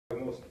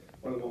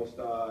most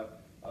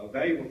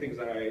valuable things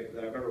that I've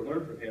ever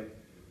learned from him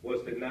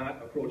was to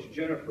not approach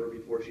Jennifer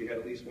before she had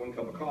at least 1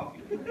 cup of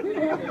coffee.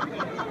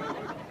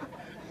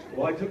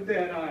 Well, I took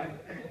that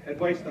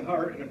advice to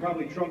heart, and I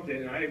probably trumped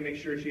it, and I didn't make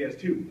sure she has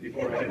 2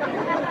 before I had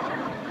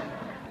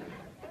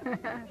 2.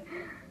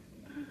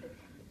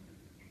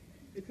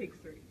 It takes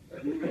 3.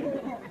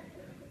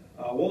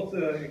 Walt's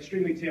an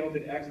extremely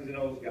talented X's and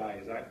O's guy.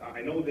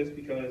 I know this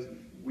because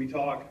we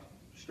talk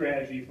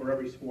strategy for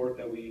every sport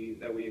that we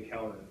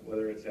encounter,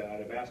 whether it's at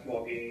a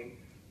basketball game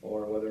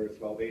or whether it's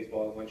about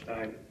baseball at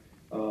lunchtime.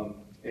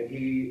 And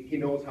he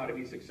knows how to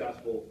be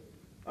successful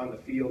on the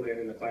field and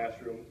in the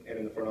classroom and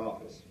in the front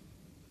office.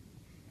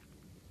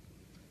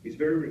 He's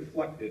very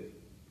reflective,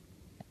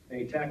 and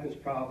he tackles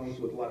problems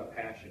with a lot of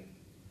passion.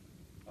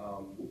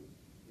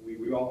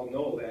 We all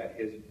know that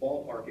his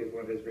ballpark is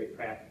one of his great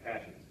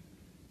passions,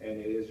 and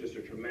it is just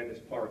a tremendous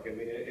park. I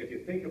mean, if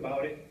you think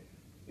about it,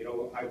 you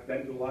know, I've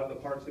been to a lot of the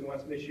parks in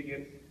West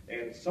Michigan,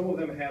 and some of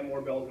them have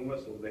more bells and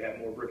whistles. They have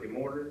more brick and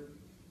mortar,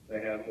 they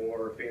have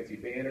more fancy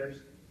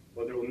banners,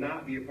 but there will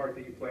not be a park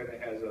that you play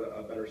that has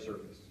a better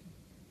surface,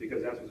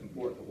 because that's what's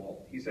important to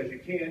Walt. He says you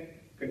can't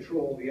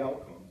control the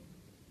outcome.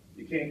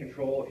 You can't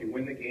control if you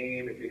win the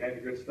game, if you have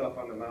your good stuff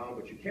on the mound,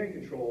 but you can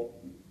control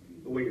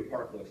the way your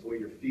park looks, the way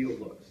your field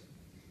looks,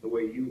 the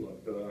way you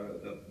look,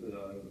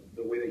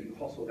 the way that you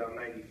hustle down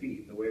 90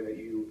 feet, the way that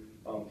you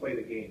play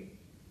the game.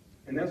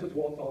 And that's what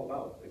Walt's all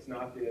about. It's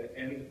not the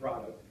end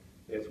product,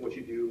 it's what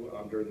you do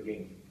during the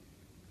game.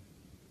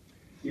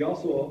 He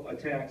also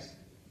attacks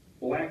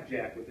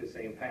blackjack with the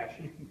same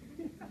passion.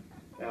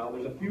 Now,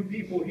 there's a few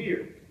people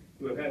here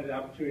who have had the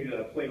opportunity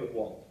to play with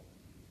Walt.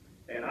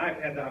 And I've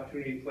had the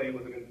opportunity to play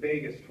with him in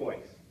Vegas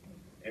twice.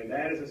 And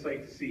that is a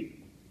sight to see.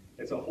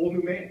 It's a whole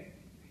new man.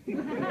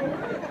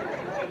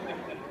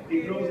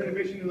 He throws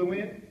inhibition to the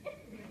wind,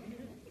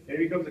 and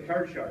he becomes a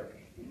card shark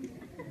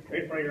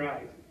right in front of your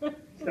eyes.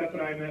 Steph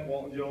and I met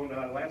Walt and Joan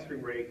last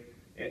spring break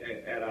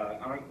at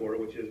Encore,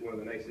 which is one of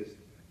the nicest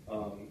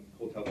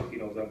hotel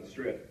casinos on the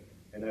Strip,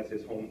 and that's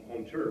his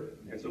home turf.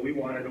 And so we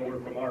wandered over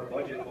from our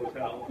budget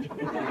hotel to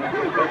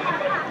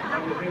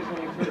his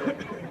home turf.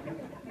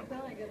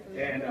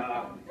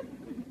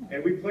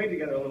 And we played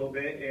together a little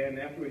bit, and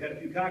after we had a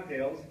few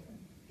cocktails,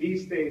 he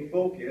stayed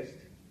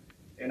focused,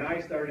 and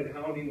I started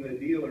hounding the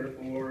dealer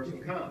for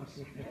some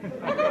comps.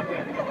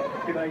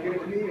 Can I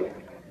get a meal?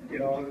 You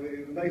know,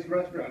 nice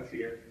restaurants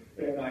here.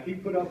 And he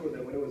put up with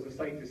it when it was a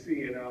sight to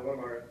see, and one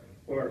of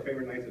our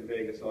favorite nights in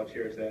Vegas, so I'll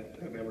cherish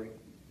that memory.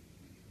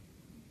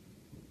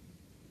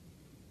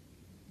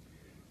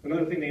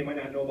 Another thing that you might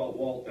not know about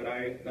Walt that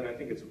I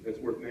think it's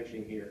worth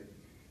mentioning here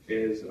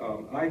is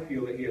I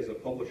feel that he has a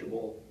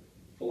publishable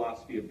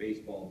philosophy of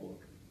baseball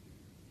book.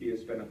 He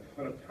has spent a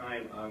ton of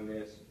time on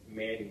this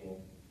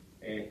manual,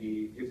 and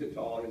he gives it to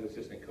all his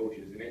assistant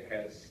coaches, and it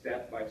has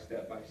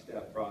step-by-step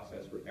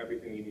process for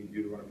everything you need to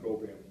do to run a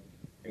program,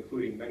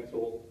 including the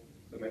mental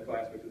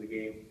aspect of the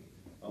game,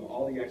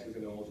 all the X's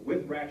and O's,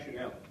 with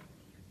rationale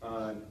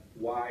on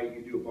why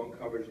you do a bunt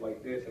coverage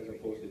like this as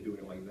opposed to doing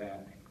it like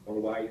that, or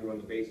why you run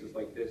the bases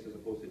like this as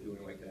opposed to doing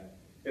it like that.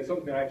 It's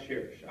something that I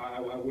cherish. I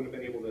wouldn't have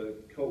been able to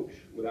coach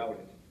without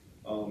it.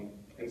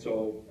 And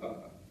so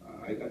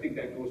I think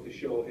that goes to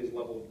show his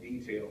level of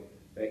detail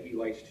that he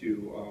likes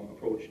to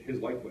approach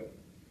his life with.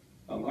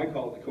 I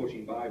call it the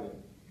coaching Bible.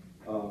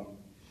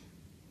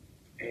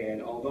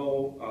 And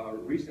although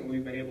recently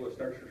we've been able to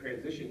start to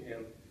transition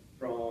him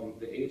from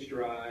the H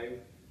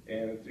drive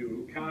and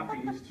through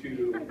copies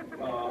to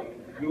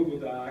Google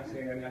Docs,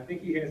 and I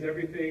think he has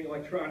everything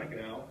electronic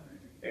now,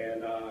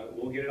 and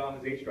we'll get it on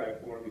his H drive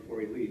for him before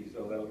he leaves,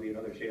 so that'll be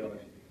another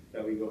challenge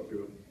that we go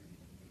through.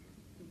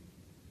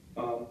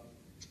 But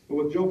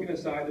with joking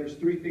aside, there's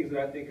 3 things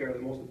that I think are the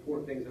most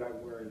important things that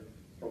I've learned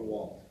from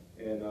Walt.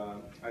 And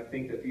I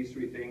think that these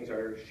 3 things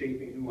are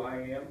shaping who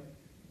I am,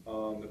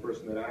 the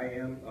person that I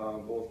am,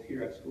 both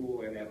here at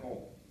school and at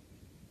home.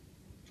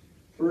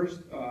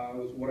 First,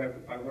 was what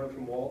I learned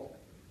from Walt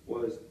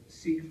was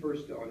seek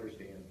first to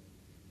understand.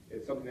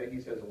 It's something that he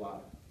says a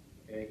lot.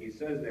 And he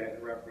says that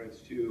in reference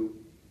to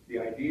the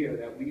idea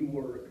that we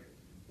work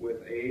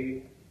with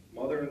a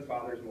mother and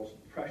father's most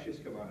precious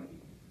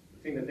commodity, the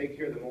thing that they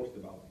care the most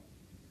about.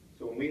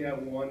 So when we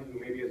have one who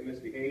maybe has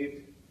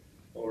misbehaved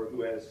or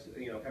who has,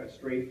 kind of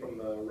strayed from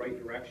the right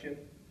direction,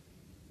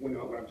 when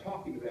I'm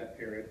talking to that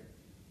parent,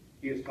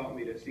 he has taught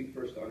me to seek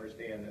first to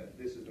understand that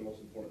this is the most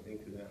important thing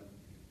to them,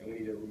 and we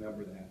need to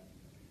remember that.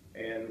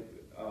 And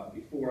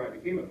before I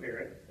became a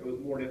parent, it was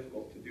more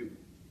difficult to do.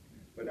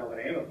 But now that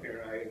I am a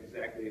parent,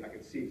 I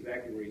can see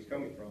exactly where he's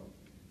coming from,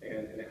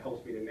 and it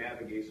helps me to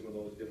navigate some of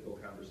those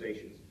difficult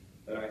conversations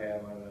that I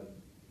have on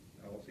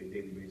I won't say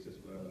daily basis,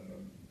 but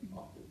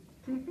often.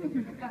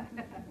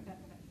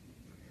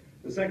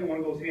 The second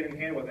one goes hand in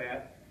hand with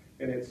that,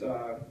 and it's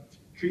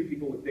treat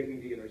people with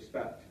dignity and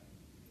respect.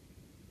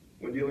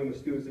 When dealing with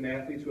students and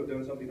athletes who have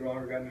done something wrong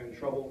or gotten in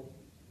trouble,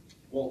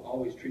 Walt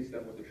always treats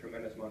them with a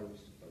tremendous amount of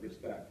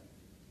respect.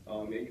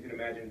 You can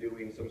imagine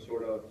doing some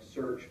sort of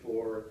search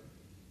for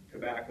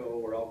tobacco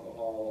or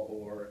alcohol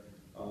or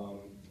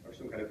or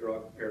some kind of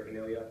drug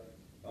paraphernalia.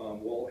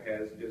 Walt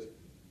has just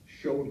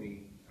showed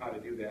me how to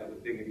do that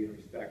with dignity and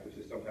respect, which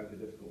is sometimes a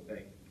difficult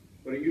thing.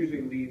 But it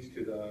usually leads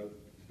to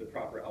the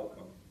proper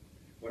outcome.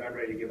 When I'm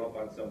ready to give up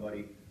on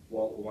somebody,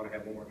 Walt will want to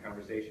have one more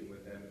conversation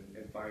with them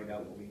and find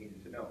out what we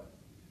needed to know.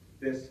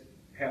 This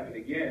happened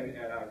again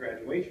at our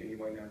graduation, you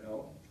might not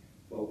know.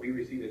 Well, we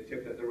received a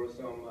tip that there was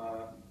some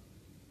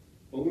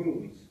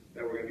balloons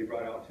that were going to be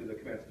brought out to the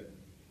commencement.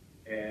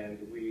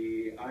 And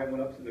I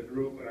went up to the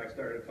group and I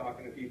started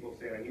talking to people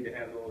saying I need to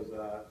have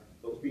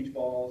those beach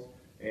balls,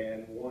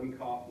 and one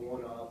coughed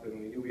one up, and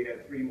we knew we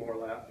had 3 more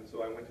left. And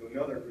so I went to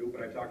another group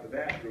and I talked to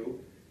that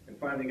group and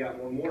finally got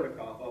one more to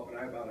cough up, and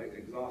I about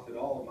exhausted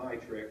all of my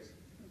tricks.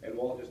 And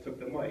Walt just took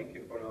the mic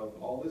in front of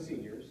all the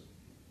seniors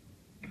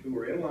who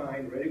were in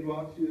line, ready to go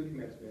out to the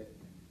commencement,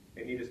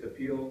 and he just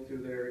appealed to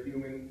their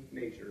human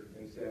nature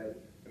and said,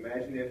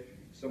 imagine if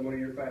someone of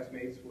your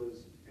classmates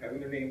was having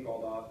their name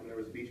called off and there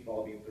was a beach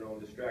ball being thrown,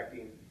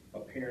 distracting a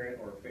parent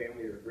or a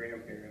family or a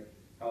grandparent,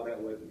 how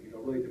that would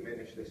really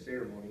diminish the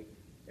ceremony.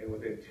 And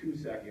within 2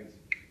 seconds,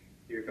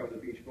 here comes a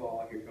beach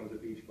ball, here comes a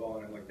beach ball,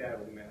 and I'm like, that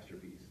was a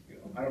masterpiece.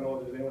 I don't know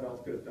if there's anyone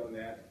else could have done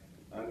that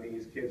on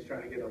these kids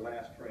trying to get a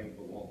last prank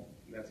but Walt.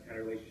 And that's the kind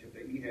of relationship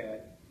that he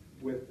had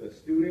with the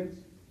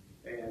students,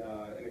 and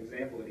an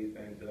example that he's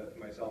been to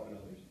myself and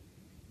others.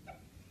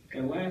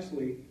 And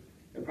lastly,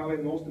 and probably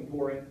the most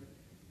important,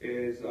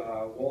 is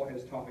Walt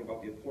has taught me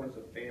about the importance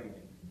of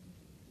family.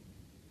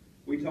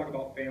 We talk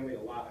about family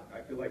a lot.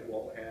 I feel like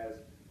Walt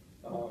has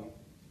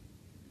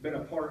been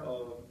a part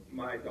of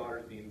my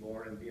daughters being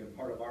born and being a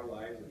part of our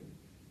lives. And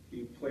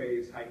he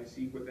plays hide and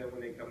seek with them when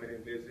they come in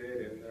and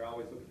visit, and they're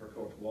always looking for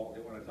Coach Walt.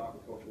 They want to talk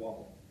with Coach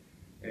Walt.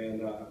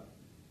 And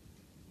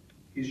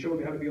he's shown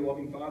me how to be a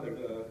loving father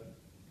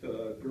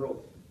to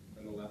girls,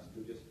 nonetheless,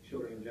 to just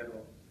children in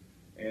general.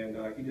 And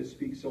he just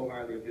speaks so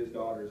highly of his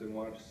daughters and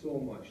wants so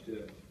much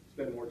to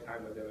spend more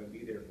time with them and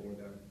be there for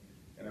them.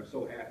 And I'm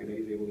so happy that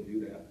he's able to do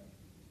that.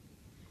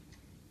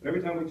 But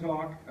every time we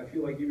talk, I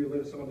feel like he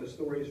relives some of the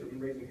stories from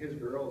raising his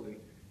girls, and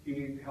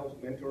he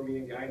helps mentor me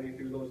and guide me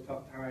through those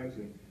tough times,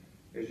 and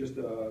is just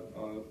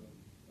a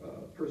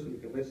person who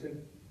can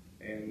listen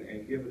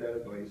and give that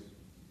advice.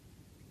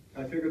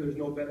 I figure there's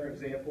no better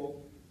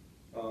example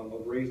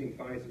of raising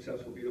fine,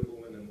 successful, beautiful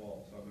women than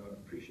Walt, so I've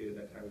appreciated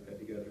that time we've had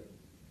together.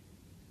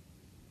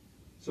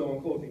 So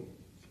in closing,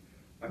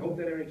 I hope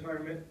that in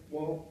retirement,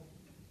 Walt,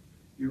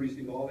 you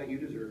receive all that you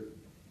deserve,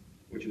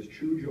 which is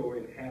true joy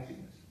and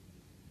happiness.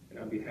 And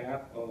on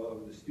behalf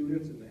of the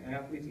students and the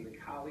athletes and the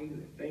colleagues,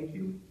 I thank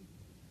you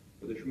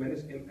for the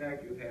tremendous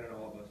impact you've had on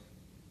all of us.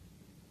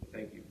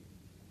 Thank you.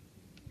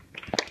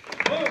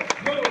 Ho,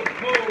 ho,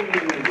 ho.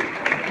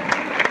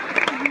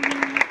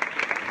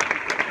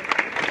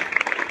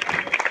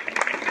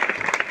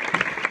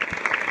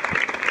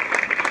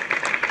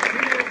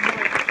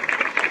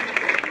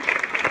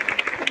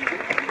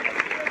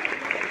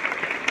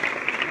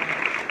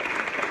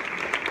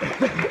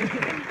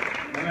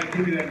 All right,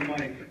 give me that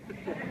mic.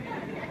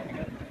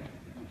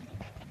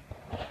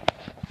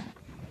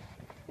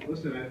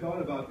 Listen, I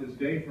thought about this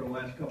day for the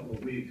last couple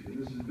of weeks, and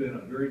this has been a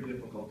very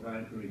difficult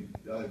time for me.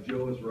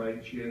 Joe is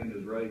right, Shannon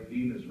is right,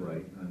 Dean is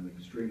right. I'm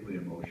extremely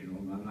emotional,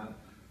 and I'm not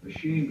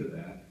ashamed of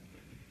that.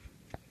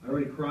 I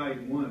already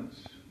cried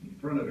once in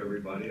front of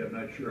everybody. I'm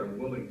not sure I'm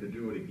willing to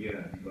do it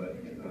again, but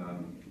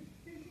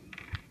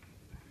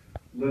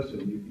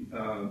listen,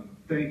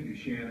 thank you,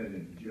 Shannon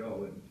and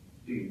Joe and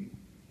Dean.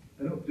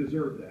 I don't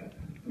deserve that,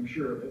 I'm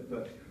sure of it,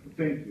 but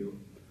thank you.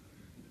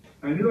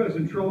 I knew I was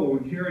in trouble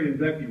when Carrie and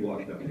Becky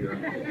walked up here.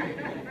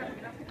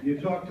 You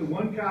talk to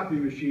one copy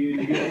machine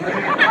and you get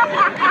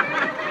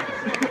right.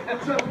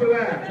 What's up with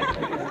that?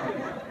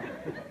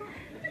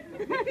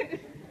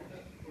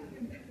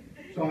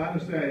 So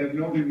honestly, I have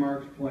no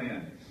remarks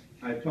planned.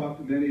 I've talked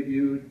to many of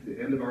you at the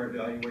end of our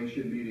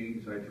evaluation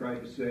meetings. I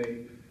tried to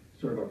say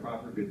sort of a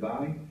proper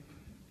goodbye.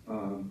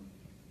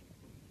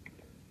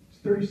 It's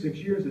 36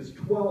 years, it's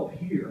 12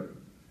 here.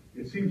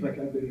 It seems like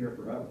I've been here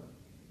forever.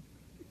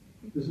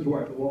 This is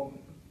where I belong.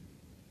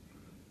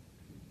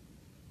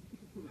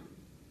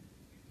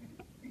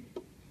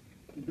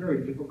 It's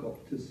very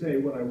difficult to say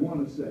what I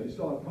want to say,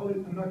 so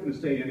I'm not going to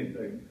say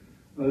anything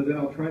other than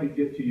I'll try to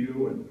get to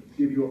you and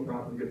give you a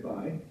proper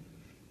goodbye.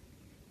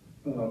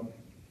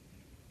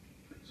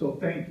 So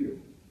thank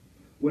you.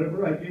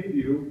 Whatever I gave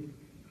you,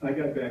 I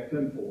got back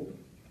tenfold.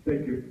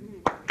 Thank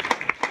you.